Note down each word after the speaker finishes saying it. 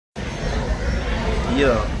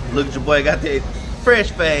Yeah, look at your boy, got that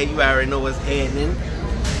fresh fade. You already know what's happening.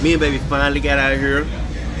 Me and baby finally got out here.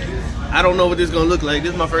 I don't know what this is gonna look like.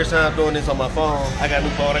 This is my first time doing this on my phone. I got a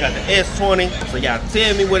new phone, I got the S20. So y'all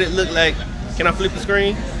tell me what it look like. Can I flip the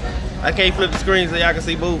screen? I can't flip the screen so y'all can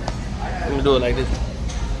see boo. I'm gonna do it like this.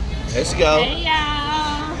 Let's go. Hey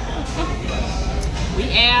y'all. We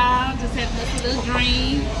out, just having us a little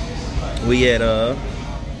dream.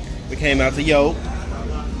 We came out to Yo.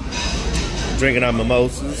 Drinking our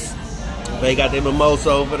mimosas. They got their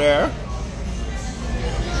mimosa over there.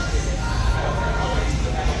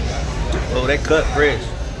 Oh, that cut fresh.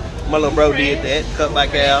 My little bro did that, cut by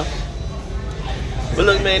Cal. But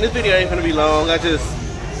look, man, this video ain't gonna be long. I got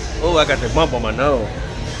that bump on my nose.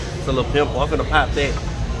 It's a little pimple. I'm finna pop that.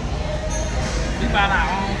 We bought our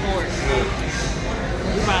own porch.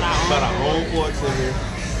 We bought our own porch in here.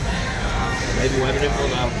 Maybe wiping it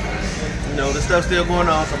from out. You know, the stuff's still going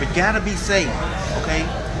on, so we gotta be safe, okay?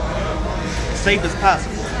 As safe as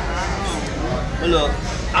possible. But look,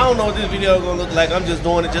 I don't know what this video is gonna look like. I'm just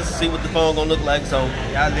doing it just to see what the phone gonna look like, so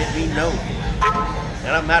y'all let me know.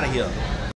 And I'm out of here.